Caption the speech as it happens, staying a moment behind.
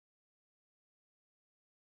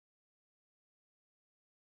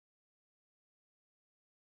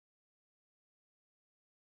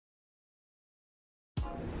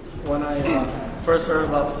when I first heard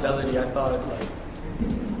about Fidelity, I thought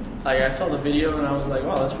I saw the video and I was like,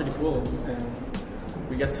 wow, that's pretty cool. And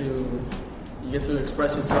you get to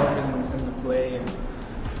express yourself in the play, and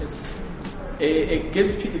it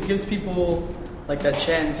gives people like that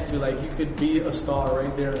chance to like, you could be a star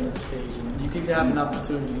right there on the stage, and you could have an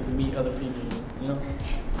opportunity to meet other people, you know?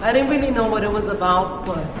 I didn't really know what it was about,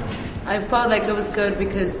 but I felt like it was good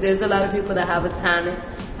because there's a lot of people that have a talent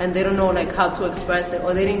and they don't know like how to express it,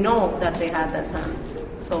 or they didn't know that they had that talent.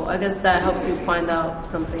 So I guess that helps you find out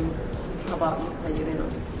something about you that you didn't know.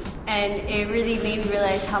 And it really made me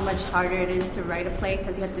realize how much harder it is to write a play,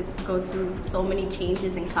 because you have to go through so many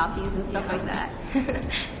changes and copies and stuff like that.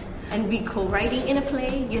 And be co-writing in a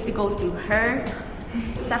play, you have to go through her.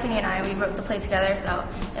 Stephanie and I, we wrote the play together, so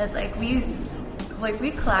it's like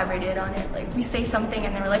we collaborated on it. Like, we say something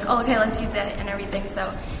and then we're like, oh, okay, let's use it and everything. So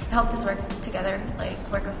it helped us work together, like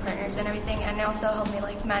work with partners and everything. And it also helped me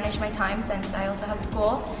like manage my time, since I also have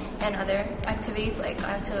school and other activities. Like,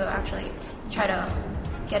 I have to actually try to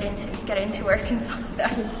get into work and stuff like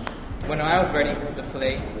that. When I was writing the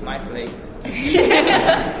play, my play,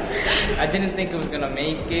 I didn't think it was gonna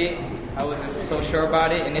make it. I wasn't so sure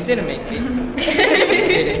about it, and it didn't make it. It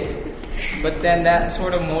didn't. But then that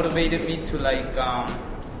sort of motivated me to like, I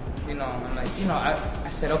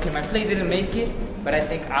said, okay, my play didn't make it, but I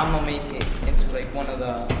think I'm gonna make it into like one of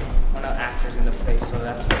the actors in the play. So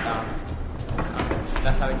that's what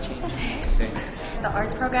that's how it changed, I could say. The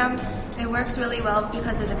arts program, it works really well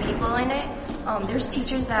because of the people in it. There's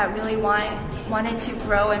teachers that really wanted to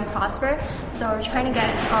grow and prosper. So we're trying to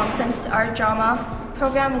get, since our drama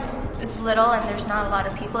program is little and there's not a lot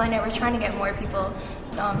of people in it, we're trying to get more people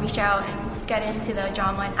reach out and get into the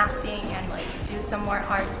drama and acting and like do some more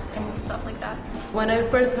arts and stuff like that. When I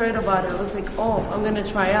first heard about it, I was like, oh, I'm gonna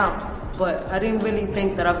try out. But I didn't really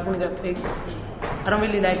think that I was gonna get picked because I don't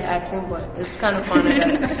really like acting, but it's kind of fun, I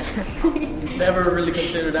guess. Never really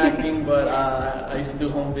considered acting, but I used to do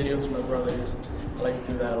home videos for my brothers. I like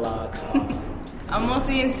to do that a lot. I'm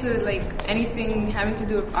mostly into like anything having to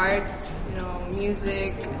do with arts,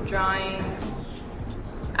 music, drawing,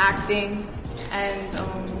 acting, and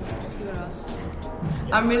let's see what else.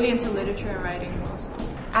 I'm really into literature and writing also.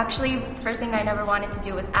 Actually, the first thing I never wanted to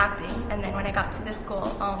do was acting, and then when I got to this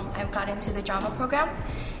school, I got into the drama program.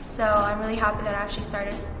 So I'm really happy that I actually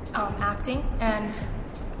started acting, and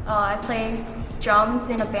I play drums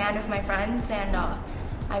in a band with my friends, and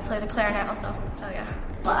I play the clarinet also, so yeah.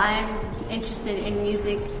 Well, I'm interested in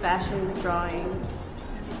music, fashion, drawing,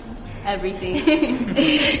 everything.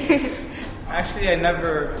 Actually, I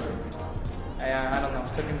never, I don't know,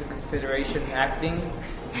 took into consideration acting,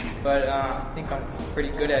 but I think I'm pretty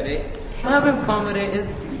good at it. I'm having fun with it. It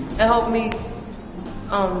helped me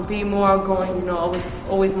be more outgoing, I was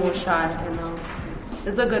always more shy, and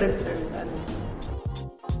it's a good experience, I think.